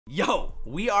Yo,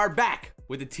 we are back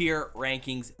with the tier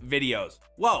rankings videos.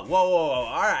 Whoa.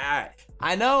 All right.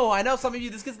 I know some of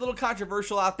you, this gets a little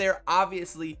controversial out there,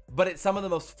 obviously, but it's some of the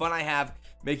most fun I have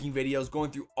making videos, going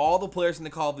through all the players in the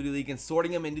Call of Duty League and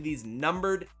sorting them into these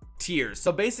numbered tiers.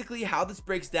 So basically how this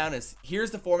breaks down is, here's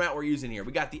the format we're using here.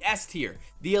 We got the S tier,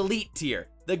 the elite tier,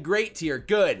 the great tier,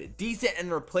 good, decent,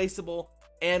 and replaceable,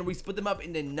 and we split them up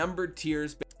into numbered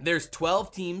tiers. There's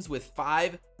 12 teams with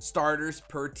 5 starters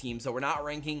per team, so we're not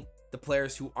ranking the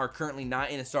players who are currently not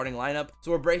in a starting lineup,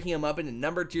 so we're breaking them up into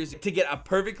numbered tiers to get a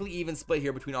perfectly even split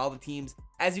here between all the teams.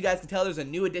 As you guys can tell, there's a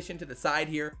new addition to the side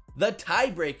here, the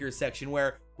tiebreakers section,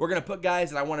 where we're gonna put guys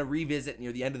that I want to revisit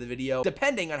near the end of the video,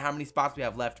 depending on how many spots we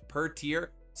have left per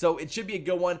tier. So it should be a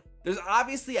good one. There's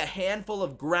obviously a handful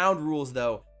of ground rules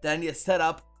though that I need to set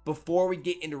up before we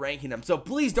get into ranking them, so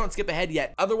please don't skip ahead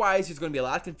yet, otherwise there's going to be a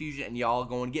lot of confusion and y'all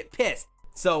going to get pissed.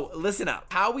 So listen up.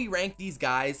 How we rank these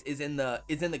guys is in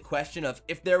the question of,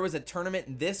 if there was a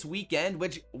tournament this weekend,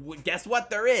 which guess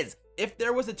what, there is. If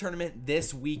there was a tournament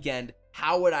this weekend,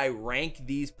 how would I rank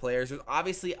these players? There's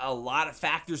obviously a lot of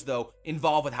factors though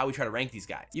involved with how we try to rank these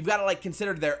guys. You've got to like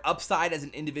consider their upside as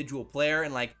an individual player,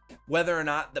 and like whether or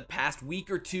not the past week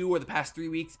or two or the past 3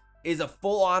 weeks is a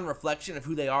full-on reflection of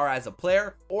who they are as a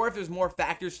player, or if there's more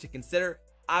factors to consider.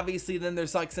 Obviously then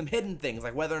there's like some hidden things,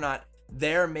 like whether or not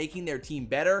they're making their team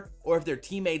better, or if their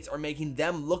teammates are making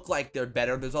them look like they're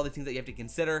better. There's all these things that you have to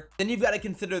consider. Then you've got to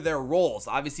consider their roles.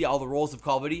 Obviously all the roles of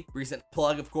Call of Duty, recent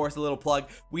plug, of course, a little plug,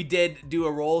 we did do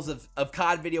a roles of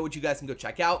COD video, which you guys can go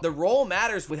check out. The role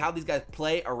matters with how these guys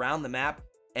play around the map,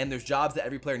 and there's jobs that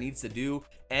every player needs to do,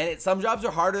 and some jobs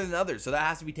are harder than others, so that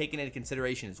has to be taken into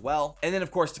consideration as well. And then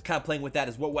of course, to kind of playing with that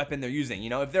is what weapon they're using. You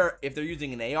know, if they're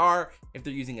using an AR, if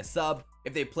they're using a sub,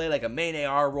 if they play like a main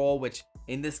AR role, which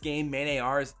in this game main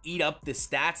ARs eat up the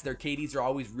stats, their KDs are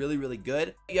always really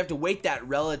good. You have to weight that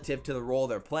relative to the role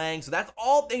they're playing. So that's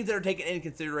all things that are taken into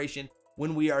consideration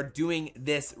when we are doing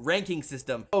this ranking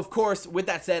system. Of course, with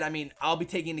that said, I mean, I'll be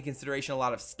taking into consideration a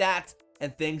lot of stats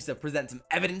and things to present some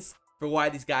evidence for why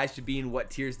these guys should be in what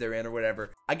tiers they're in or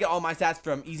whatever. I get all my stats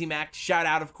from Easy Mack, shout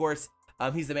out, of course.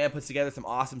 He's the man who puts together some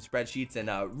awesome spreadsheets and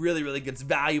really good,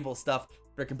 valuable stuff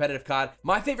for competitive COD.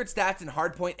 My favorite stats in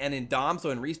Hardpoint and in Dom,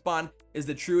 so in Respawn, is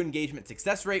the true engagement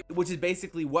success rate, which is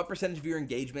basically what percentage of your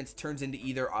engagements turns into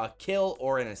either a kill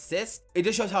or an assist. It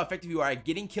just shows how effective you are at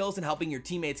getting kills and helping your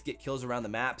teammates get kills around the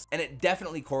maps, and it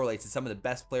definitely correlates to some of the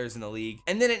best players in the league.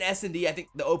 And then in S&D, I think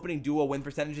the opening duo win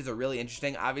percentages are really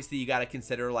interesting. Obviously, you got to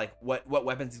consider like what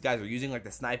weapons these guys are using, like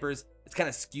the snipers. It's kind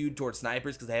of skewed towards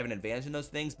snipers because they have an advantage in those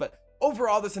things, but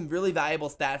overall, there's some really valuable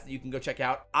stats that you can go check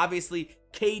out. Obviously,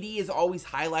 KD is always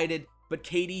highlighted, but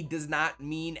KD does not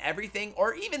mean everything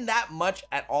or even that much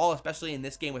at all, especially in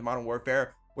this game with Modern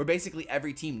Warfare, where basically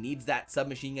every team needs that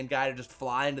submachine gun guy to just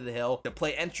fly into the hill, to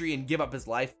play entry and give up his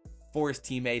life for his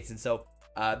teammates. And so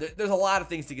there's a lot of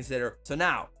things to consider. So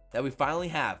now that we finally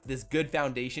have this good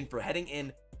foundation for heading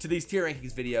in to these tier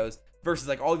rankings videos versus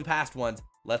like all the past ones,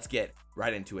 let's get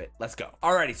right into it. Let's go.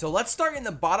 Alrighty, so let's start in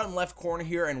the bottom left corner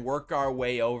here and work our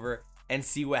way over and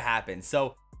see what happens.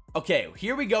 So okay,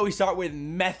 here we go. We start with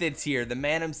Methods here, the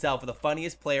man himself, the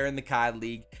funniest player in the COD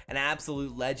League, an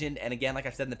absolute legend. And again, like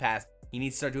I've said in the past, he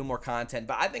needs to start doing more content,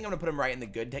 but I think I'm gonna put him right in the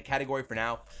good category for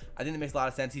now. I think that makes a lot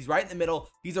of sense. He's right in the middle.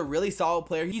 He's a really solid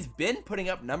player. He's been putting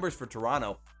up numbers for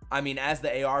Toronto, I mean, as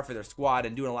the AR for their squad,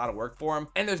 and doing a lot of work for him.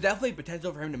 And there's definitely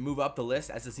potential for him to move up the list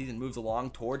as the season moves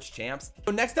along towards champs.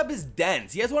 So next up is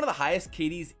Denz. He has one of the highest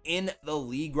KDs in the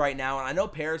league right now, and I know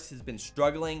Paris has been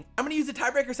struggling. I'm gonna use the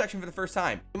tiebreaker section for the first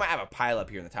time. We might have a pile up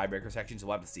here in the tiebreaker section, so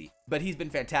we'll have to see. But he's been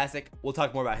fantastic. We'll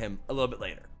talk more about him a little bit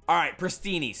later. All right,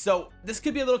 Priestahh. So this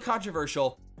could be a little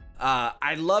controversial.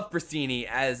 I love Priestahh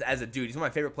as a dude. He's one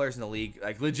of my favorite players in the league,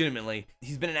 like legitimately.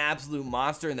 He's been an absolute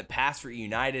monster in the past for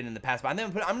United in the past, but I'm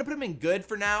gonna put him in good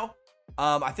for now.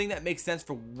 I think that makes sense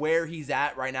for where he's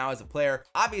at right now as a player.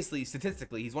 Obviously,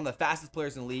 statistically, he's one of the fastest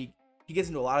players in the league. He gets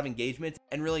into a lot of engagements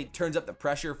and really turns up the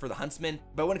pressure for the Huntsman.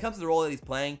 But when it comes to the role that he's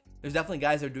playing, there's definitely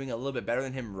guys that are doing a little bit better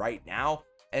than him right now.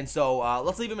 And so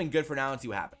let's leave him in good for now and see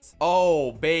what happens.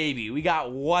 Oh, baby. We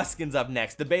got Wuskins up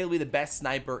next. Debatably the best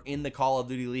sniper in the Call of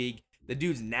Duty League. The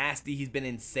dude's nasty. He's been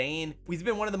insane. He's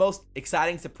been one of the most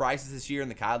exciting surprises this year in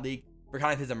the COD League for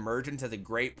kind of his emergence as a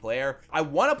great player. I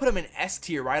want to put him in S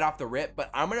tier right off the rip, but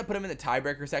I'm going to put him in the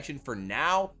tiebreaker section for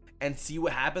now and see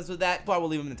what happens with that. So I will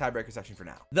leave him in the tiebreaker section for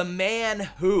now. The man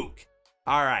Hook.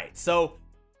 All right. So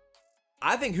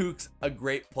I think Hook's a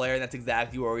great player, and that's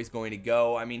exactly where he's going to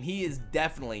go. I mean, he is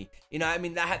definitely, you know, I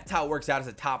mean, that's how it works out as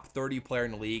a top 30 player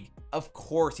in the league. Of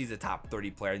course, he's a top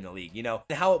 30 player in the league, you know,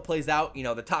 and how it plays out, you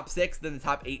know, the top 6, then the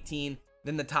top 18,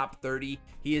 than the top 30.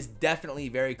 He is definitely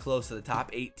very close to the top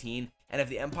 18. And if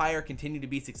the Empire continue to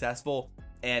be successful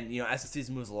and, you know, as the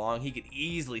season moves along, he could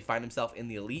easily find himself in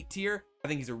the elite tier. I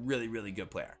think he's a really, really good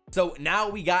player. So now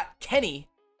we got Kenny,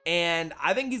 and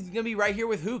I think he's gonna be right here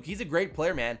with Hook. He's a great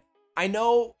player, man. I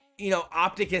know, you know,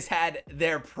 OpTic has had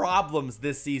their problems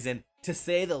this season, to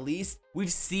say the least.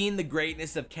 We've seen the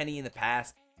greatness of Kenny in the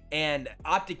past, and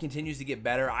OpTic continues to get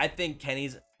better. I think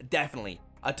Kenny's definitely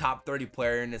a top 30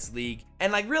 player in this league,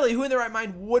 and like, really, who in their right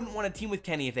mind wouldn't want to team with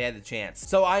Kenny if they had the chance?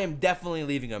 So I am definitely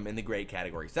leaving him in the great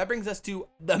category. So that brings us to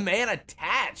the man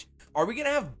Attach. Are we gonna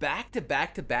have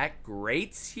back-to-back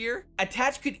greats here?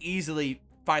 Attach could easily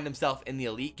find himself in the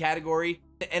elite category,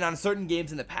 and on certain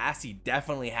games in the past he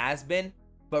definitely has been,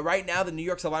 but right now the New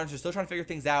York Subliners are still trying to figure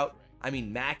things out. I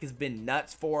mean, Mack has been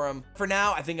nuts for him. For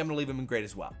now, I think I'm gonna leave him in great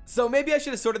as well. So maybe I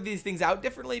should have sorted these things out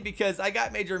differently, because I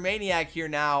got Major Maniac here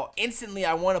now. Instantly,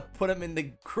 I want to put him in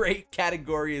the great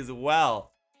category as well.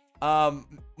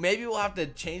 Maybe we'll have to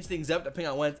change things up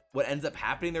depending on what ends up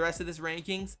happening the rest of this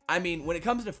rankings. I mean, when it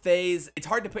comes to FaZe, it's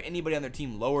hard to put anybody on their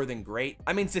team lower than great.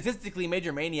 I mean, statistically,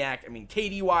 Major Maniac, I mean,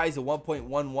 KD wise, a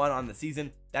 1.11 on the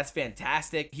season. That's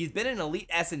fantastic. He's been an elite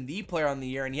S&D player on the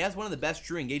year, and he has one of the best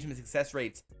true engagement success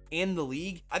rates in the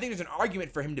league. I think there's an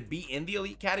argument for him to be in the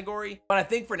elite category, but I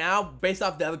think for now, based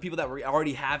off the other people that we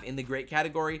already have in the great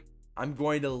category, I'm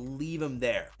going to leave him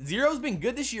there. Zero's been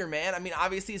good this year, man. I mean,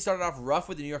 obviously, it started off rough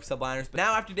with the New York Subliners, but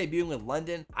now after debuting with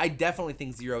London, I definitely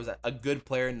think Zero's a good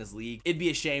player in this league. It'd be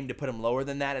a shame to put him lower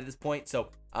than that at this point, so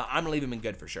I'm gonna leave him in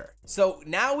good for sure. So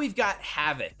now we've got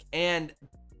Havoc, and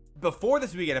before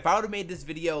this weekend, if I would have made this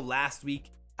video last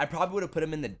week, I probably would have put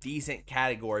him in the decent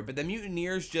category, but the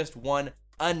Mutineers just won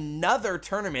another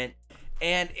tournament,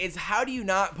 and it's how do you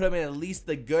not put him in at least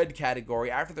the good category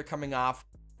after they're coming off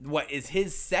what is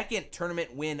his second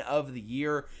tournament win of the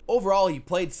year. Overall, he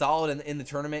played solid in the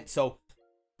tournament, so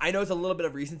I know it's a little bit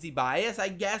of recency bias, I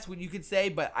guess, what you could say,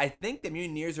 but I think the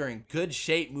Mutineers are in good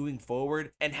shape moving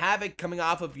forward. And Havoc coming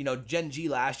off of, you know, Gen G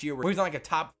last year, where he was on like a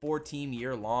top 4 team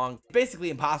year long.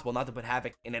 Basically impossible not to put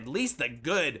Havoc in at least the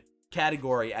good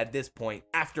category at this point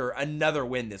after another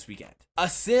win this weekend. A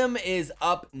Sim is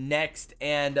up next,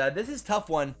 and this is a tough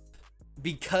one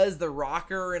because the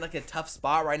Rokkr are in like a tough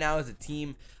spot right now as a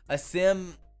team. A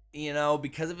Sim, you know,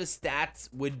 because of his stats,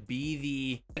 would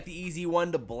be the easy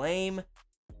one to blame.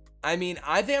 I mean,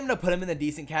 I think I'm going to put him in the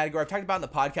decent category. I've talked about in the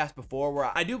podcast before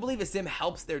where I do believe a Sim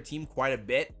helps their team quite a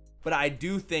bit, but I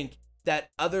do think that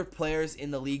other players in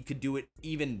the league could do it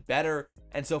even better.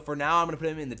 And so for now, I'm going to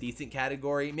put him in the decent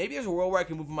category. Maybe there's a world where I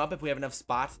can move him up if we have enough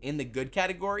spots in the good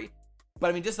category. But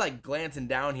I mean, just like glancing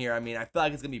down here, I mean, I feel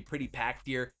like it's going to be pretty packed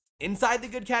here inside the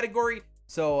good category.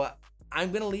 So I'm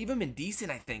going to leave him in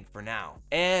decent, I think, for now.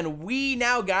 And we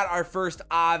now got our first,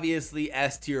 obviously,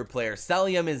 S tier player.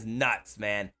 Cellium is nuts,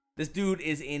 man. This dude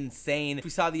is insane. We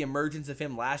saw the emergence of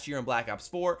him last year in Black Ops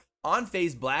 4 on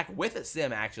FaZe Black with a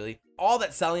Sim, actually. All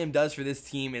that Cellium does for this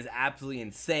team is absolutely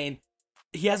insane.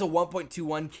 He has a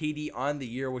 1.21 KD on the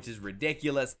year, which is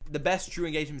ridiculous. The best true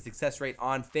engagement success rate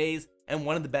on FaZe and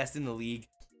one of the best in the league.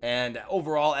 And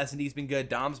overall, S&D's been good.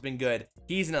 Dom's been good.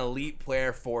 He's an elite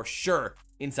player for sure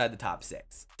inside the top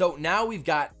 6. So now we've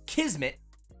got Kismet,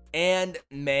 and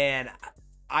man,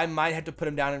 I might have to put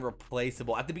him down in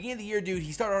replaceable. At the beginning of the year, dude,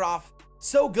 he started off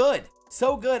so good.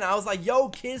 So good. I was like, yo,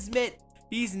 Kismet,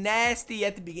 he's nasty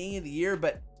at the beginning of the year,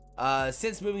 but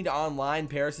since moving to online,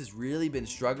 Paris has really been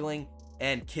struggling,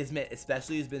 and Kismet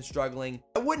especially has been struggling.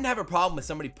 I wouldn't have a problem with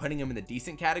somebody putting him in the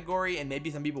decent category, and maybe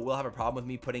some people will have a problem with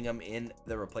me putting him in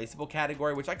the replaceable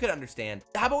category, which I could understand.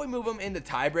 How about we move him into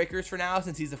tiebreakers for now,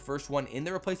 since he's the first one in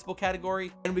the replaceable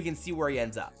category, and we can see where he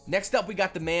ends up. Next up, we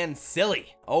got the man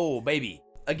Silly. Oh, baby.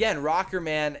 Again, Rokkr,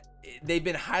 man, they've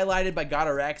been highlighted by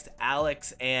GodRx,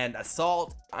 Alex, and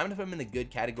Assault. I'm gonna put him in the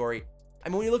good category. I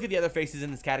mean, when you look at the other faces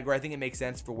in this category, I think it makes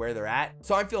sense for where they're at.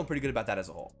 So I'm feeling pretty good about that as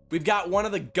a whole. We've got one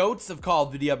of the GOATs of Call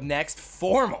of Duty up next,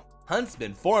 Formal.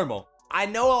 Huntsman, Formal. I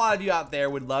know a lot of you out there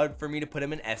would love for me to put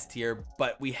him in S tier,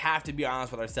 but we have to be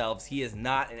honest with ourselves. He is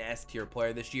not an S tier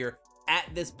player this year at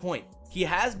this point. He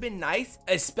has been nice,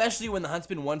 especially when the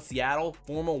Huntsman won Seattle.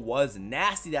 Formal was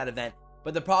nasty that event,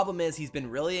 but the problem is he's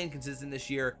been really inconsistent this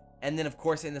year. And then, of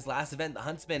course, in this last event, the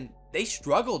Huntsmen, they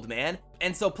struggled, man.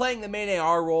 And so playing the main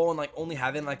AR role and like only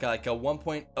having like a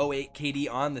 1.08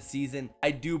 KD on the season, I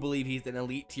do believe he's an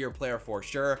elite tier player for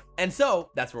sure. And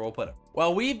so that's where we'll put him.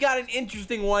 Well, we've got an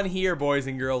interesting one here, boys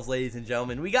and girls, ladies and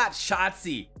gentlemen. We got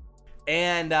Shotzzy.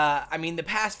 And I mean, the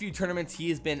past few tournaments, he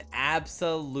has been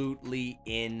absolutely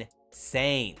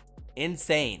insane.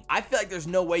 Insane. I feel like there's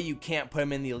no way you can't put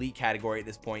him in the elite category at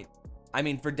this point. I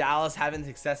mean, for Dallas having the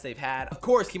success they've had, of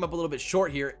course, came up a little bit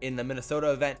short here in the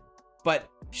Minnesota event, but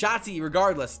Shotzzy,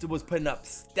 regardless, was putting up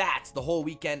stats the whole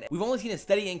weekend. We've only seen a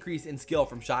steady increase in skill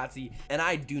from Shotzzy, and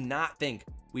I do not think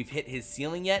we've hit his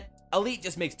ceiling yet. Elite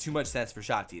just makes too much sense for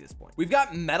Shotzzy at this point. We've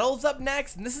got Metals up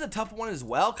next, and this is a tough one as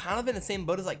well, kind of in the same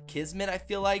boat as like Kismet, I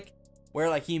feel like, where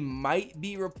like he might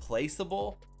be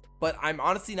replaceable, but I'm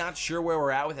honestly not sure where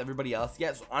we're at with everybody else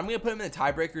yet. So I'm going to put him in the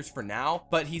tiebreakers for now,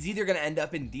 but he's either going to end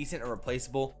up in decent or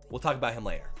replaceable. We'll talk about him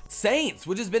later. Saints,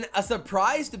 which has been a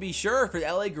surprise to be sure for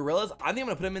the LA Gorillas. I think I'm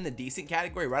going to put him in the decent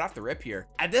category right off the rip here.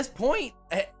 At this point,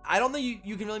 I don't think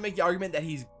you can really make the argument that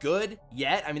he's good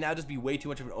yet. I mean, that would just be way too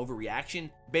much of an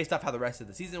overreaction based off how the rest of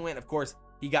the season went. Of course,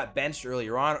 he got benched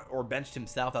earlier on, or benched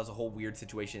himself. That was a whole weird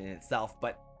situation in itself,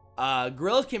 but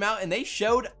Gorillas came out and they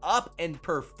showed up and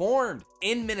performed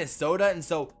in Minnesota, and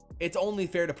so it's only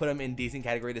fair to put him in decent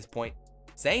category at this point.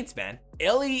 Saints, man,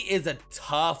 ILLeY is a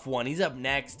tough one. He's up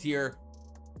next here.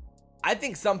 I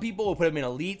think some people will put him in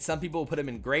elite, some people will put him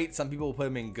in great, some people will put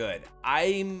him in good.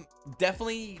 I'm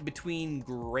definitely between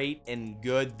great and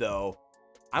good though.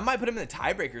 I might put him in the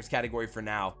tiebreakers category for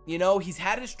now. You know, he's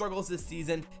had his struggles this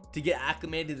season to get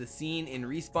acclimated to the scene in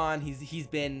Respawn. He's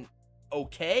been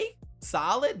okay,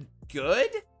 solid, good,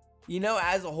 you know,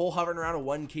 as a whole, hovering around a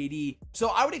 1 KD. So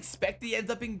I would expect he ends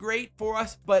up in great for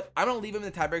us, but I'm gonna leave him in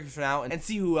the tiebreakers for now and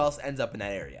see who else ends up in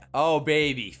that area. Oh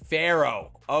baby,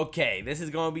 Fero. Okay, this is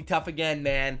gonna be tough again,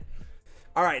 man.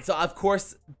 All right, so of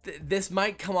course this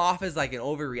might come off as like an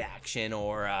overreaction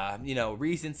or you know,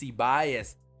 recency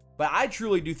bias, but I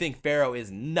truly do think Fero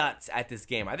is nuts at this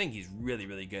game. I think he's really,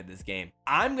 really good at this game.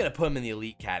 I'm going to put him in the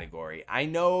elite category. I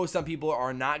know some people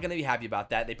are not going to be happy about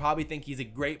that. They probably think he's a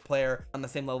great player on the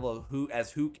same level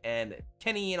as Hook and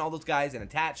Kenny and all those guys and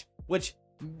Attach, which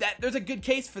there's a good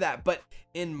case for that. But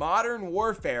in Modern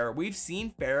Warfare, we've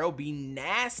seen Fero be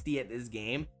nasty at this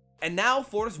game. And now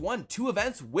Florida's won 2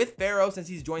 events with Fero since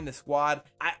he's joined the squad.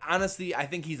 I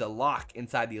think he's a lock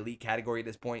inside the elite category at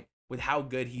this point, with how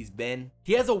good he's been.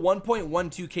 He has a 1.12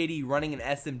 KD running an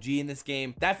SMG in this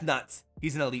game. That's nuts.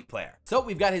 He's an elite player. So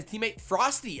we've got his teammate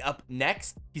Frosty up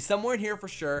next. He's somewhere in here for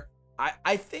sure.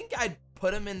 I think I'd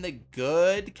put him in the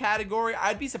good category.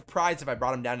 I'd be surprised if I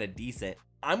brought him down to decent.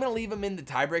 I'm gonna leave him in the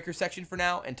tiebreaker section for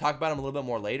now and talk about him a little bit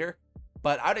more later,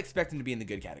 but I'd expect him to be in the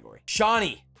good category.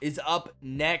 Shawnee is up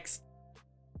next.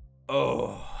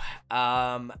 Oh,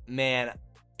 man.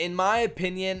 In my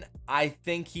opinion, I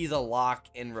think he's a lock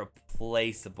and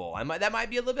replaceable. That might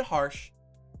be a little bit harsh.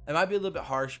 It might be a little bit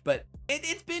harsh, but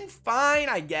it's been fine,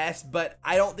 I guess. But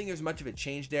I don't think there's much of a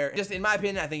change there. Just in my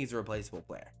opinion, I think he's a replaceable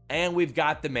player. And we've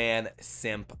got the man,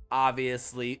 Simp.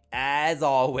 Obviously, as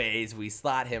always, we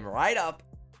slot him right up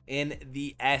in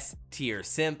the S tier.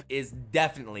 Simp is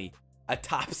definitely a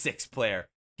top 6 player.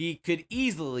 He could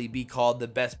easily be called the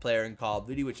best player in Call of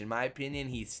Duty, which in my opinion,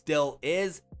 he still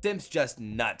is. Simp's just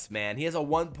nuts, man. He has a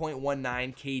 1.19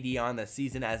 KD on the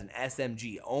season as an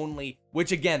SMG only,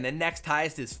 which again, the next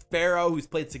highest is Fero, who's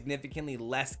played significantly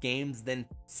less games than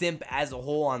Simp as a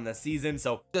whole on the season.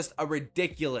 So just a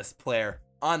ridiculous player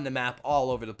on the map all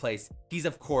over the place. He's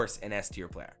of course an S tier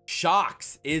player.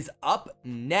 Shox is up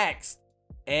next.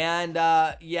 And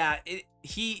yeah,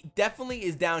 he definitely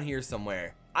is down here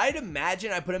somewhere. I'd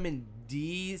imagine I put him in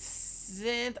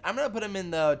decent. I'm gonna put him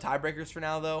in the tiebreakers for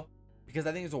now though, because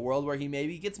I think there's a world where he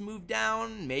maybe gets moved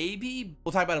down. Maybe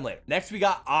we'll talk about him later. Next we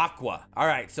got Aqua. All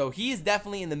right, so he's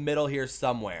definitely in the middle here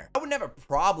somewhere. I wouldn't have a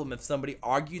problem if somebody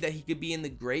argued that he could be in the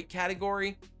great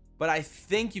category, but I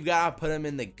think you've got to put him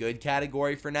in the good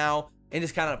category for now and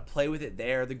just kind of play with it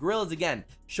there. The Gorillas, again,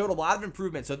 showed a lot of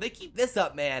improvement. So if they keep this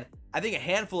up, man, I think a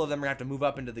handful of them are going to have to move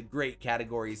up into the great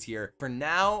categories here. For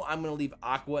now, I'm going to leave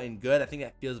Aqua in good. I think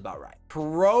that feels about right.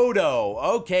 Proto.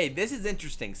 Okay, this is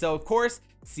interesting. So, of course,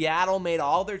 Seattle made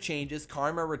all their changes.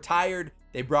 Karma retired.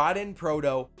 They brought in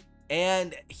Proto.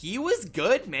 And he was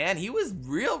good, man. He was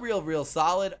real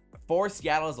solid for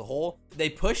Seattle as a whole. They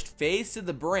pushed FaZe to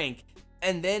the brink.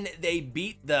 And then they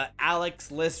beat the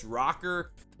Alex-less Rokkr.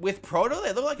 With Proto,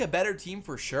 they look like a better team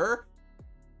for sure.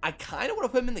 I kind of want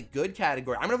to put him in the good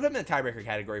category. I'm going to put him in the tiebreaker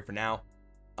category for now.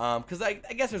 Because I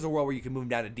guess there's a world where you can move him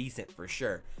down to decent for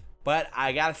sure. But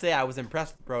I got to say, I was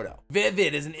impressed with Proto.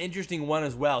 Vivid is an interesting one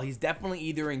as well. He's definitely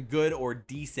either in good or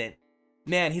decent.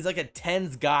 Man, he's like a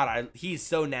 10s god. He's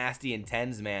so nasty in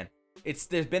 10s, man.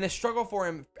 There's been a struggle for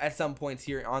him at some points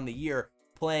here on the year,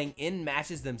 playing in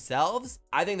matches themselves.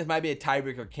 I think this might be a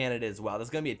tiebreaker candidate as well. This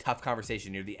is going to be a tough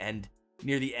conversation near the end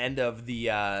of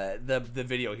the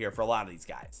video here for a lot of these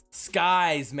guys.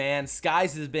 Skies, man.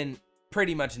 Skies has been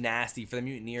pretty much nasty for the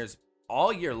Mutineers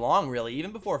all year long, really.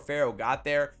 Even before Fero got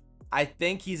there, I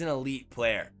think he's an elite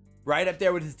player. right up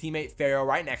there with his teammate Fero,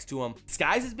 right next to him.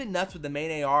 Skies has been nuts with the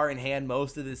main AR in hand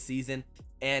most of this season,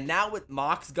 and now with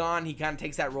Mox gone, he kind of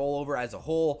takes that role over as a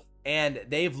whole, and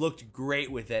they've looked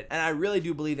great with it. And I really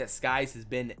do believe that Skies has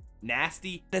been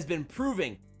nasty and has been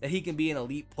proving that he can be an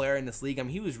elite player in this league. I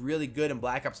mean, he was really good in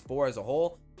Black Ops 4 as a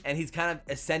whole, and he's kind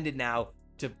of ascended now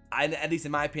to, at least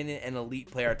in my opinion, an elite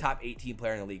player, a top 18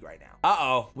 player in the league right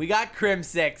now. We got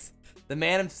Crimsix, the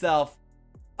man himself.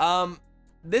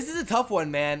 This is a tough one,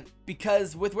 man,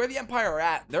 because with where the Empire are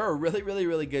at, they're a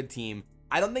really good team.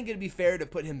 I don't think it'd be fair to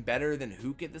put him better than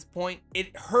Hook at this point.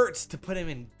 It hurts to put him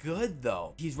in good,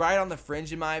 though. He's right on the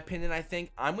fringe, in my opinion, I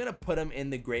think. I'm going to put him in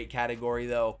the great category,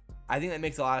 though. I think that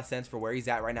makes a lot of sense for where he's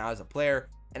at right now as a player.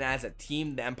 And as a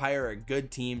team, the Empire are a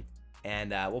good team.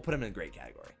 And we'll put him in the great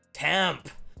category. Temp.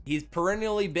 He's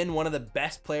perennially been one of the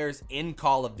best players in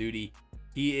Call of Duty.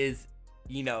 He is,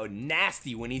 you know,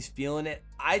 nasty when he's feeling it.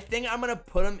 I think I'm going to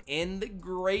put him in the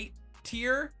great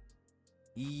tier.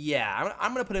 Yeah,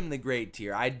 I'm going to put him in the great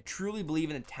tier. I truly believe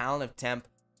in the talent of Temp.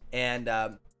 And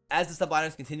as the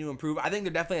subliners continue to improve, I think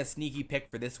they're definitely a sneaky pick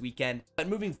for this weekend. But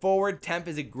moving forward, Temp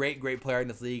is a great player in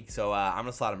this league. So I'm going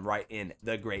to slot him right in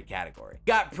the great category.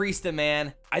 Got Priestahh,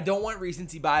 man. I don't want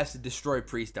recency bias to destroy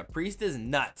Priestahh. Priestahh is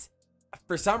nuts.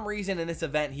 For some reason in this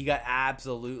event, he got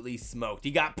absolutely smoked.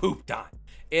 He got pooped on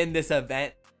in this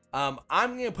event. I'm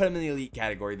going to put him in the elite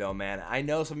category, though, man. I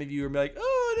know some of you are like,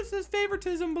 oh, this is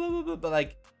favoritism, blah, blah, blah. But,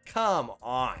 like, come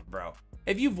on, bro.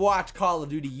 If you've watched Call of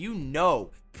Duty, you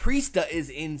know Priestahh is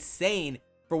insane.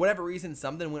 For whatever reason,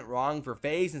 something went wrong for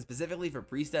FaZe, and specifically for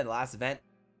Priestahh in the last event.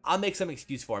 I'll make some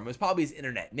excuse for him. It was probably his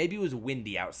internet. Maybe it was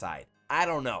windy outside. I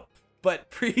don't know.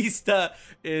 But Priestahh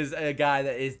is a guy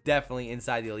that is definitely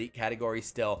inside the elite category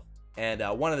still. And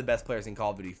one of the best players in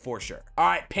Call of Duty, for sure. All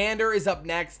right, Pander is up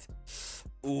next.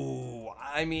 Ooh,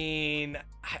 I mean,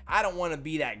 I don't want to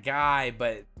be that guy,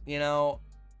 but, you know,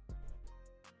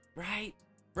 right?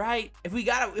 If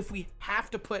we have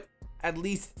to put at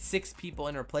least 6 people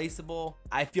in replaceable,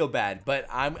 I feel bad, but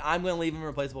I'm going to leave him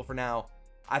replaceable for now.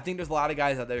 I think there's a lot of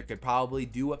guys out there that could probably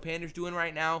do what Pander's doing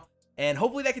right now, and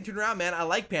hopefully that can turn around, man. I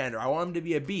like Pander. I want him to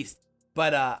be a beast,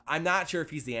 but I'm not sure if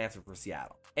he's the answer for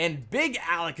Seattle. And Big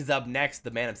Alec is up next,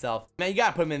 the man himself. Man, you got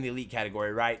to put him in the elite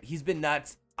category, right? He's been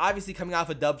nuts. Obviously, coming off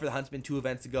a dub for the Huntsman 2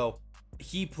 events ago,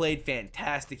 he played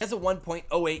fantastic. He has a 1.08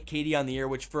 KD on the year,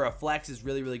 which for a flex is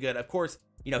really good. Of course,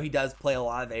 you know, he does play a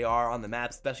lot of AR on the map,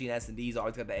 especially in S&D. He's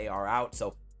always got the AR out,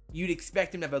 so you'd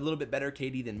expect him to have a little bit better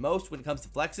KD than most when it comes to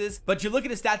flexes. But you look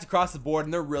at his stats across the board,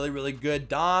 and they're really good.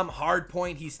 Dom,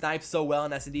 hardpoint, he snipes so well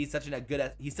in S&D. He's such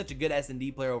a good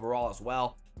S&D player overall as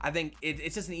well. I think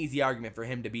it's just an easy argument for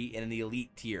him to be in the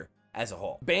elite tier as a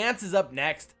whole. Bance is up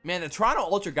next. Man, the Toronto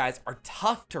Ultra guys are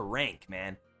tough to rank,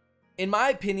 man. In my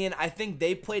opinion, I think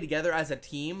they play together as a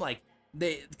team. Like,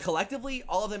 they collectively,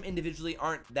 all of them individually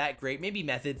aren't that great. Maybe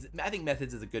Methods. I think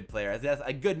Methods is a good player. That's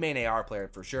a good main AR player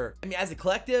for sure. I mean, as a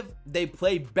collective, they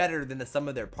play better than the sum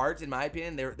of their parts, in my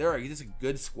opinion. They're just a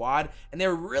good squad, and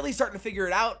they're really starting to figure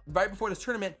it out right before this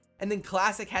tournament. And then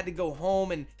Classic had to go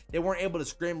home, and they weren't able to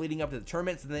scrim leading up to the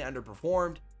tournament, so they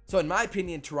underperformed. So in my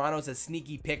opinion, Toronto's a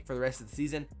sneaky pick for the rest of the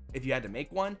season if you had to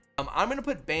make one. I'm going to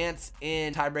put Bance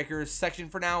in tiebreakers section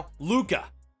for now. Luca,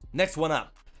 next one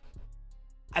up.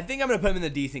 I think I'm going to put him in the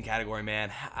decent category,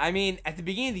 man. I mean, at the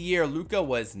beginning of the year, Luca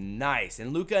was nice.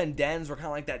 And Luca and Dens were kind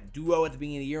of like that duo at the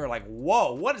beginning of the year. Like,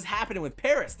 whoa, what is happening with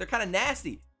Paris? They're kind of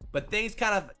nasty. But things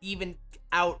kind of even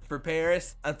out for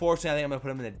Paris. Unfortunately, I think I'm going to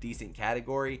put him in a decent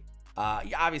category.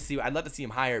 Yeah, obviously, I'd love to see him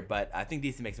higher, but I think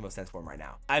decent makes the most sense for him right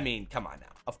now. I mean, come on now.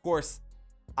 Of course,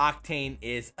 Octane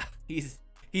is,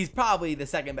 he's probably the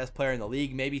second best player in the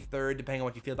league, maybe third, depending on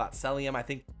what you feel about Cellium. I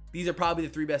think these are probably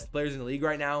the 3 best players in the league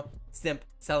right now. Simp,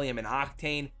 Cellium, and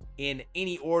Octane. In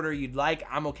any order you'd like,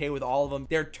 I'm okay with all of them.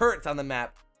 They're turrets on the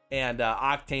map, and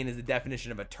Octane is the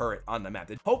definition of a turret on the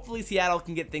map. Hopefully, Seattle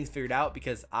can get things figured out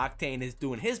because Octane is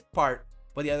doing his part,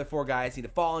 but the other 4 guys need to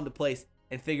fall into place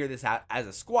and figure this out as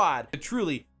a squad to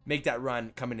truly make that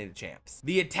run coming into champs.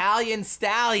 The Italian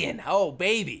Stallion, oh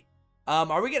baby.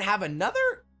 Are we gonna have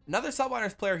another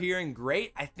Subliners player here in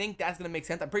great? I think that's gonna make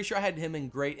sense. I'm pretty sure I had him in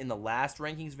great in the last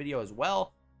rankings video as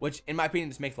well, which in my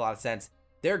opinion just makes a lot of sense.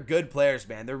 They're good players,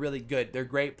 man. They're really good. They're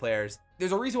great players.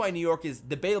 There's a reason why New York is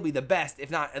debatably the best, if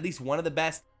not at least one of the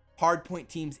best hardpoint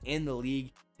teams in the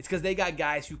league. It's because they got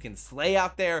guys who can slay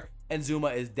out there, and Zuma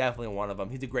is definitely one of them.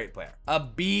 He's a great player.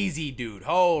 Abezy, dude.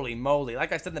 Holy moly.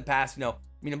 Like I said in the past, you know,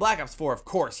 I mean, in Black Ops 4, of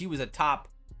course, he was a top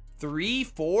 3,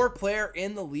 4 player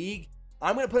in the league.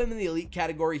 I'm going to put him in the elite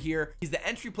category here. He's the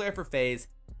entry player for FaZe,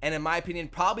 and in my opinion,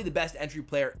 probably the best entry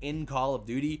player in Call of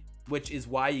Duty. which is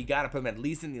why you got to put him at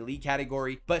least in the elite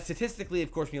category. But statistically,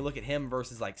 of course, when you look at him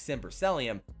versus like Simp or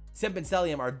Cellium, Simp and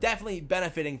Cellium are definitely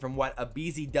benefiting from what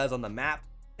Abezy does on the map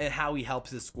and how he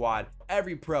helps his squad.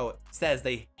 Every pro says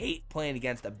they hate playing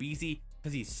against Abezy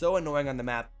because he's so annoying on the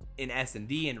map in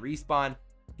S&D and respawn.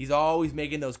 He's always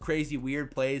making those crazy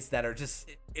weird plays that are just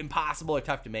impossible or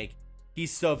tough to make.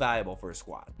 He's so valuable for a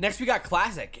squad. Next we got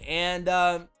Classic, and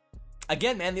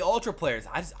again, man, the ultra players,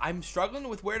 I'm struggling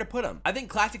with where to put him. I think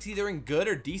Classic's either in good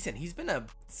or decent. He's been a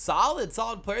solid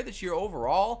player this year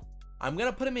overall. I'm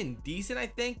gonna put him in decent, I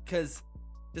think, just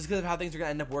because of how things are gonna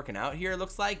end up working out here, it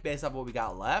looks like, based off what we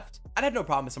got left. I'd have no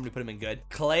problem if somebody put him in good.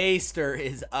 Clayster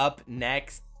is up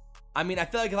next. I mean, I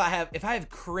feel like if I have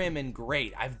Crim in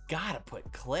great, I've gotta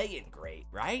put Clay in great,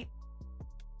 right?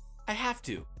 I have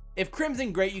to. If Crim's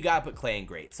in great, you gotta put Clay in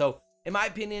great. So in my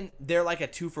opinion, they're like a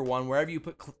 2-for-1. Wherever you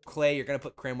put Clay, you're gonna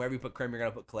put Crim. Wherever you put Crim, you're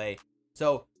gonna put Clay.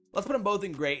 So let's put them both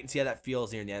in great and see how that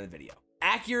feels near the end of the video.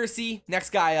 Accuracy, next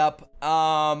guy up.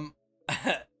 I'm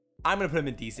gonna put him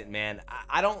in decent, man.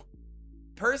 I don't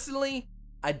personally,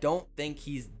 I don't think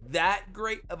he's that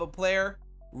great of a player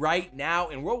right now.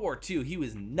 In World War II, he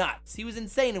was nuts. He was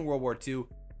insane in World War II.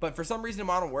 But for some reason in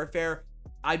Modern Warfare,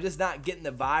 I'm just not getting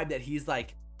the vibe that he's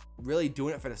like really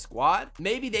doing it for the squad.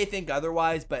 Maybe they think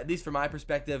otherwise, but at least from my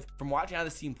perspective, from watching how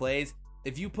this team plays,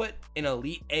 if you put an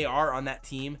elite AR on that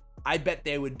team, I bet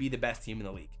they would be the best team in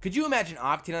the league. Could you imagine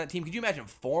Octane on that team? Could you imagine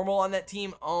Formal on that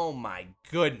team? Oh my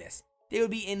goodness. They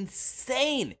would be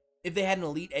insane if they had an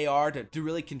elite AR to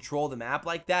really control the map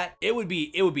like that. It would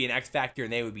be an X factor,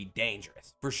 and they would be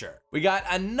dangerous for sure. We got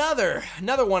another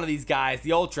one of these guys,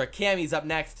 the Ultra. Cammy's up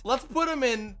next. Let's put him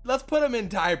in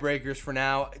tiebreakers for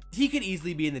now. He could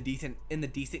easily be in the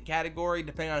decent category,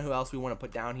 depending on who else we want to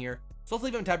put down here. So let's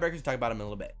leave him in tiebreakers and talk about him in a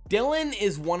little bit. Dylan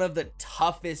is one of the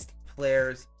toughest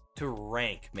players to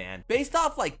rank, man. Based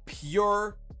off like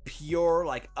pure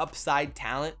like upside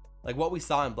talent, like what we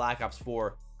saw in Black Ops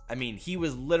 4. I mean, he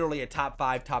was literally a top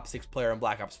 5, top 6 player in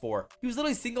Black Ops 4. He was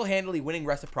literally single-handedly winning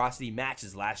reciprocity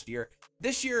matches last year.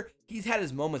 This year, he's had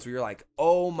his moments where you're like,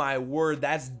 oh my word,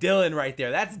 that's Dylan right there.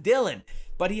 That's Dylan.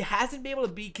 But he hasn't been able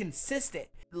to be consistent.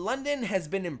 London has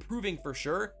been improving for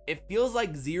sure. It feels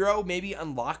like Zero maybe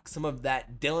unlocked some of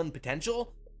that Dylan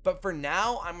potential. But for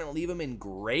now, I'm going to leave him in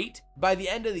great. By the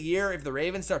end of the year, if the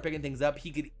Ravens start picking things up,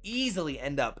 he could easily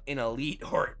end up in elite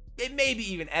or it may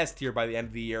be even S tier by the end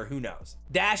of the year. Who knows?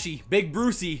 Dashy, Big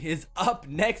Brucey is up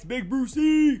next. Big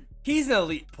Brucey. He's an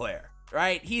elite player,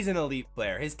 right? He's an elite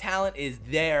player. His talent is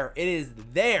there. It is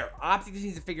there. OpTic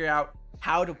needs to figure out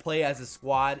how to play as a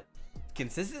squad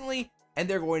consistently, and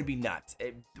they're going to be nuts.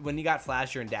 When you got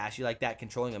Slasher and Dashy like that,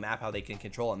 controlling a map, how they can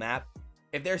control a map,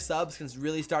 if their subs can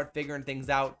really start figuring things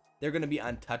out, they're going to be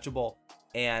untouchable.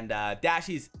 And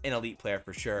Dashy's an elite player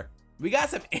for sure. We got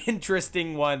some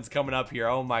interesting ones coming up here.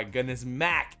 Oh my goodness.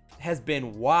 Mack has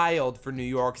been wild for New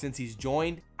York since he's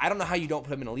joined. I don't know how you don't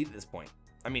put him in elite at this point.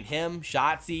 I mean, him,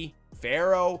 Shotzzy,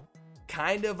 Fero,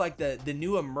 kind of like the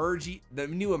new emergences.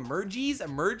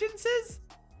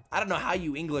 I don't know how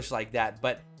you English like that,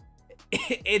 but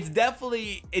it's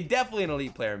definitely an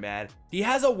elite player, man. He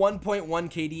has a 1.1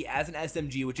 KD as an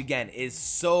SMG, which again is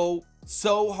so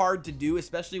hard to do,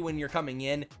 especially when you're coming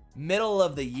in middle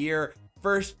of the year.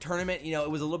 First tournament, you know,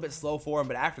 it was a little bit slow for him,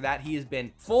 but after that, he has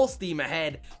been full steam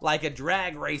ahead like a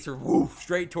drag racer, woof,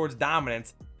 straight towards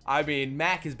dominance. I mean,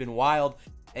 Mack has been wild,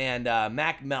 and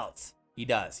Mack melts. He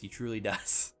does. He truly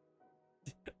does.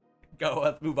 Go,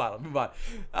 let's move on.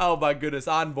 Oh my goodness,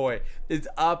 Envoy is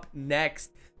up next,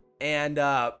 and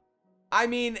I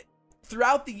mean,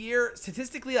 throughout the year,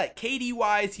 statistically, like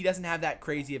KD-wise, he doesn't have that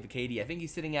crazy of a KD. I think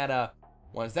he's sitting at a...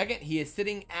 One second, he is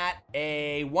sitting at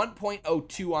a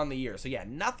 1.02 on the year. So yeah,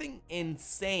 nothing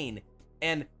insane.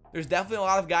 And there's definitely a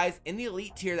lot of guys in the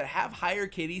elite tier that have higher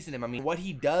KDs than him. I mean, what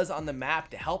he does on the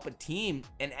map to help a team,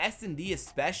 and S&D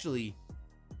especially,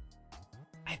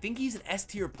 I think he's an S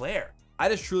tier player. I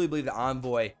just truly believe that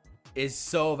Envoy is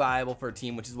so valuable for a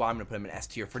team, which is why I'm gonna put him in S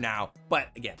tier for now. But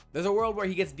again, there's a world where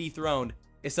he gets dethroned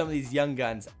if some of these young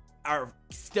guns are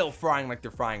still frying like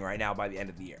they're frying right now by the end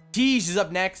of the year. Teej is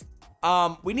up next.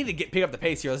 We need to pick up the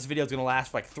pace here. This video is gonna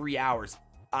last for like 3 hours.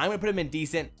 I'm gonna put him in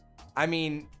decent. I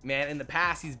mean, man, in the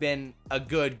past he's been a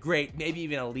good, great, maybe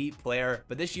even elite player,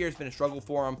 but this year has been a struggle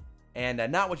for him,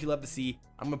 and not what you love to see.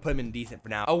 I'm gonna put him in decent for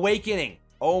now. Awakening,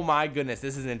 oh my goodness,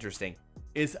 this is interesting,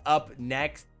 is up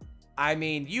next. I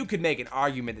mean, you could make an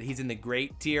argument that he's in the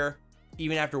great tier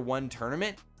even after one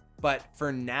tournament, but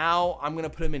for now I'm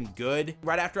gonna put him in good.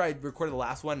 Right after I recorded the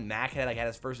last one, Mack had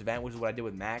his first event, which is what I did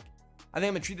with Mack. I think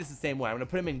I'm gonna treat this the same way. I'm gonna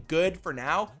put him in good for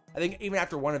now. I think even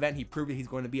after one event, he proved that he's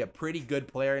going to be a pretty good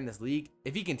player in this league.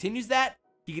 If he continues that,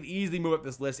 he could easily move up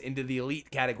this list into the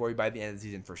elite category by the end of the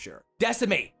season for sure.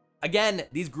 Decimate. Again,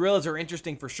 these gorillas are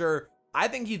interesting for sure. I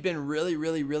think he's been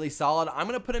really solid. I'm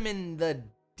gonna put him in the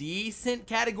decent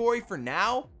category for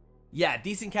now. Yeah,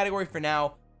 decent category for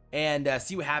now, and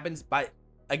see what happens. But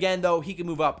again, though, he can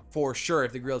move up for sure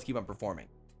if the gorillas keep on performing.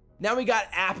 Now we got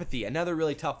Apathy, another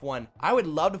really tough one. I would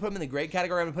love to put him in the great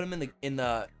category. I'm gonna put him in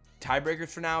the tiebreakers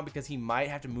for now because he might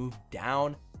have to move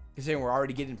down, considering we're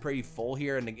already getting pretty full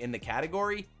here in the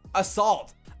category.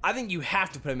 Assault. I think you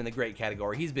have to put him in the great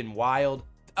category. He's been wild.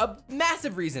 A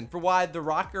massive reason for why the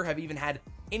Rokkr have even had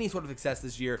any sort of success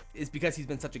this year is because he's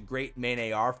been such a great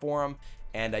main AR for him,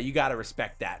 and you gotta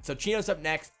respect that. So Chino's up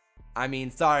next. I mean,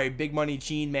 sorry, big money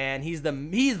Chin, man. He's the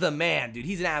man, dude.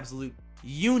 He's an absolute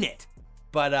unit.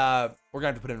 But we're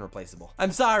gonna have to put him in replaceable.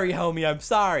 I'm sorry, homie. I'm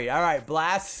sorry. All right,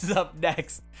 Blast is up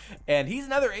next, and he's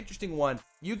another interesting one.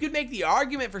 You could make the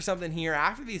argument for something here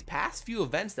after these past few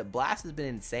events that Blast has been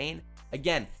insane.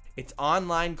 Again, it's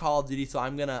online Call of Duty, so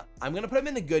I'm gonna put him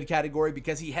in the good category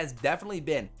because he has definitely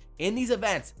been in these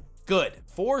events good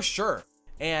for sure.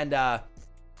 And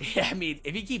yeah, I mean,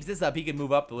 if he keeps this up, he can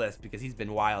move up the list because he's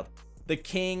been wild. The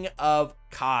king of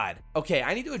COD. Okay,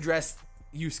 I need to address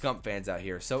you Scump fans out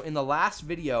here. So in the last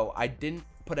video, I didn't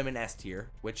put him in S tier,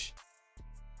 which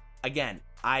again,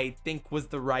 I think was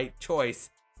the right choice.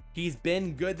 He's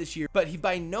been good this year, but he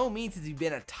by no means has he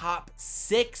been a top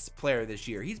 6 player this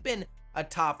year. He's been a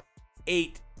top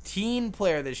 18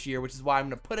 player this year, which is why I'm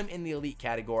going to put him in the elite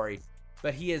category,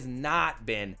 but he has not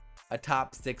been a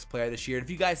top 6 player this year. And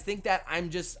if you guys think that,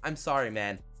 I'm sorry,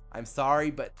 man. I'm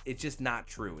sorry, but it's just not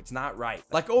true. It's not right.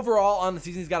 Like overall on the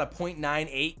season, he's got a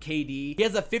 0.98 KD. He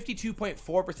has a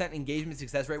 52.4% engagement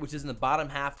success rate, which is in the bottom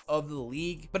half of the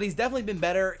league. But he's definitely been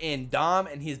better in Dom,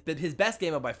 and his best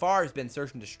game mode by far has been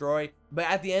Search and Destroy. But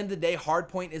at the end of the day,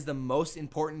 Hardpoint is the most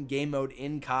important game mode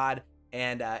in COD,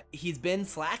 and he's been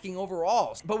slacking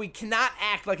overall. But we cannot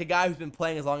act like a guy who's been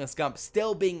playing as long as Scump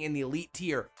still being in the elite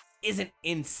tier isn't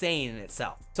insane in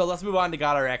itself. So let's move on to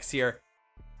GodRx here.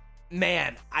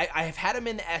 Man, I have had him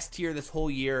in the S tier this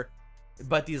whole year,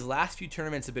 but these last few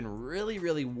tournaments have been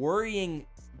really worrying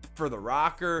for the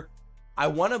Rokkr. I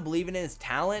want to believe in his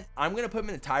talent. I'm going to put him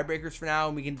in the tiebreakers for now,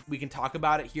 and we can talk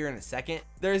about it here in a second.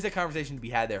 There is a conversation to be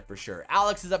had there for sure.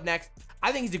 Alex is up next.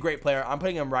 I think he's a great player. I'm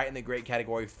putting him right in the great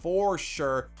category for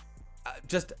sure.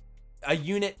 Just a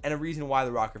unit and a reason why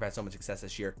the Rokkr have had so much success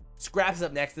this year. Skrapz is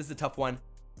up next. This is a tough one.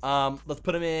 Let's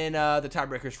put him in the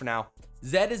tiebreakers for now.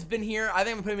 Zed has been here. I think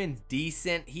I'm gonna put him in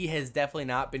decent. He has definitely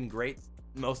not been great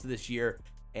most of this year,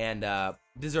 and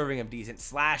deserving of decent.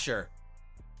 Slasher,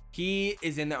 he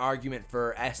is in the argument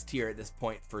for S tier at this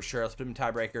point for sure. Let's put him in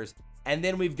tiebreakers. And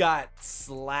then we've got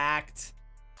Slacked.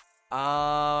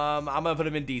 I'm gonna put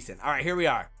him in decent. All right, here we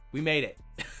are. We made it.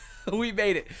 We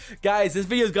made it, guys. This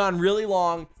video's gone really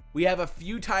long. We have a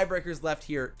few tiebreakers left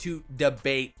here to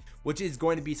debate, which is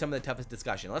going to be some of the toughest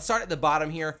discussion. Let's start at the bottom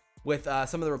here with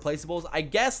some of the replaceables. I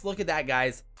guess, look at that,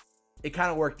 guys. It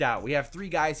kind of worked out. We have 3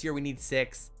 guys here. We need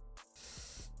 6.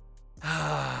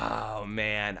 Oh,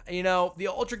 man. You know, the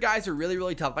Ultra guys are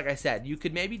really tough. Like I said, you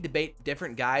could maybe debate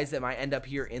different guys that might end up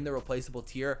here in the replaceable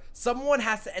tier. Someone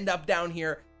has to end up down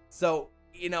here. So,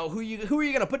 you know, who are you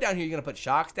going to put down here? You're going to put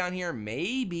Shocks down here?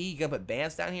 Maybe. You're going to put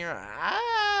Bance down here?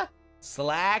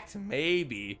 Slacked?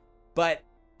 Maybe. But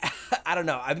I don't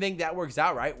know. I think that works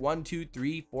out, right? 1, 2,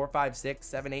 3, 4, 5, 6,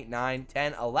 7, 8, 9,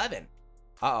 10, 11.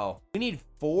 Uh-oh. We need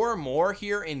 4 more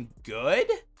here in good?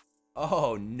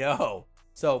 Oh, no.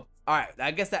 So, all right.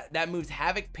 I guess that moves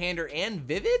Havoc, Pander, and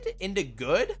Vivid into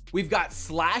good. We've got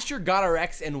Slasher,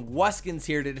 GodRx, and Wuskins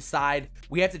here to decide.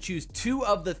 We have to choose 2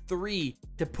 of the 3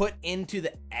 to put into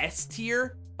the S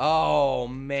tier. Oh,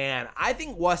 man. I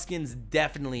think Wuskins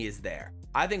definitely is there.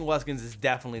 I think Wuskins is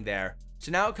definitely there.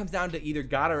 So now it comes down to either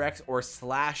GodRx or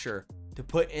Slasher to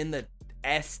put in the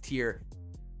S tier.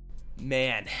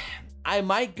 Man, I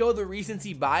might go the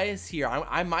recency bias here.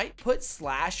 I might put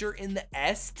Slasher in the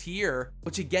S tier,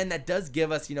 which again, that does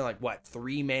give us, you know, like what,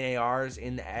 3 main ARs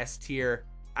in the S tier.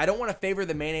 I don't want to favor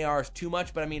the main ARs too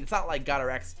much, but I mean, it's not like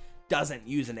GodRx doesn't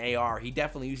use an AR. He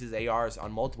definitely uses ARs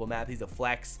on multiple maps. He's a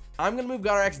flex. I'm going to move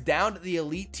GodRx down to the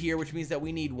elite tier, which means that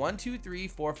we need 1, 2, 3,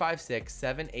 4, 5, 6,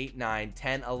 7, 8, 9,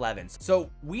 10, 11. So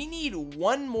we need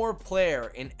 1 more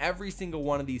player in every single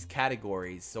one of these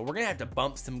categories. So we're going to have to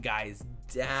bump some guys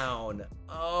down.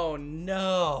 Oh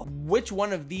no. Which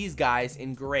one of these guys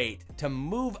in great to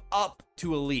move up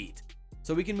to elite?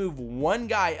 So we can move 1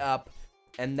 guy up,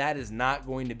 and that is not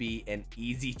going to be an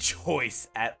easy choice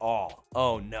at all.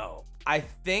 Oh no. I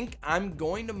think I'm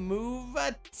going to move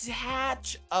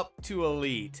Attach up to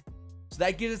Elite. So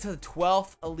that gives us a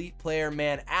 12th Elite player,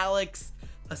 man. Alex,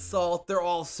 Assault, they're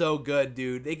all so good,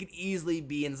 dude. They could easily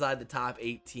be inside the top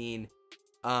 18.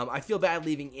 I feel bad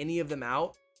leaving any of them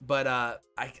out, but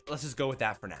let's just go with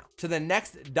that for now. So the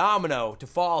next domino to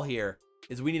fall here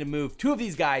is we need to move 2 of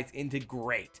these guys into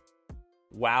Great.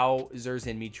 Wowzers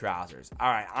in me trousers. All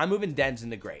right, I'm moving Denz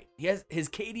into Great. He has his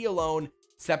KD alone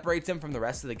separates him from the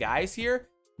rest of the guys here.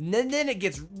 And then it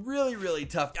gets really, really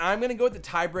tough. I'm gonna go with the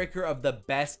tiebreaker of the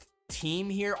best team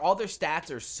here. All their stats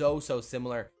are so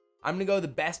similar. I'm gonna go the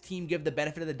best team, give the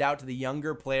benefit of the doubt to the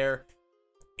younger player.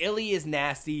 ILLeY is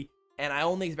nasty, and I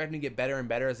only expect him to get better and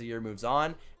better as the year moves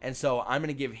on. And so I'm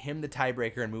gonna give him the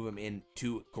tiebreaker and move him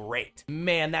into Great.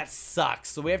 Man, that sucks.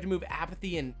 So we have to move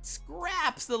Apathy and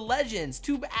Skrapz, the legends,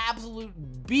 2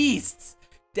 absolute beasts,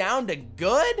 down to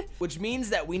Good, which means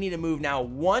that we need to move now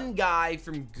 1 guy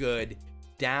from Good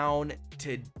down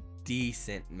to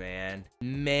Decent, man.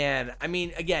 I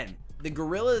mean, again, the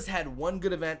Gorillas had 1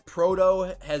 good event.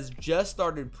 Proto has just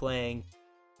started playing.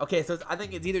 Okay, so I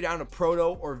think it's either down to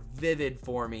Proto or Vivid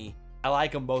for me. I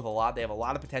like them both a lot. They have a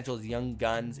lot of potential as young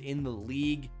guns in the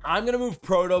league. I'm gonna move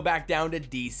Proto back down to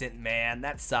Decent, man.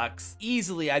 That sucks.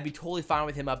 Easily, I'd be totally fine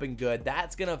with him up in Good.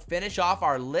 That's gonna finish off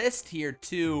our list here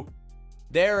too.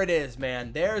 There it is,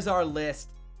 man. There's our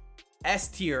list. S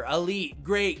tier, Elite,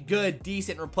 Great, Good,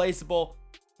 Decent, Replaceable.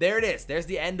 There it is. There's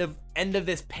the end of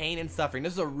this pain and suffering.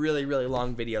 This is a really, really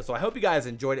long video, so I hope you guys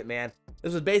enjoyed it, man.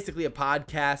 This was basically a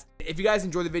podcast. If you guys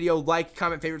enjoyed the video, like,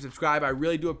 comment, favorite, subscribe. I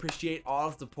really do appreciate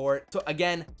all the support. So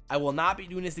again, I will not be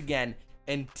doing this again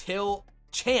until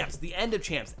Champs, the end of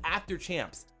Champs, after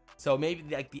Champs. So maybe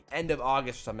like the end of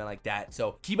August or something like that.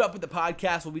 So keep up with the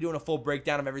podcast. We'll be doing a full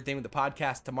breakdown of everything with the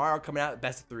podcast tomorrow, coming out,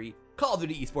 best of 3. Call of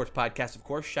Duty Esports Podcast, of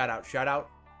course. Shout out.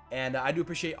 And I do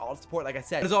appreciate all the support, like I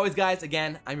said. But as always, guys,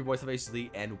 again, I'm your boy, Cellium Abezy,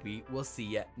 and we will see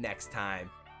you next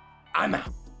time. I'm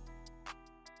out.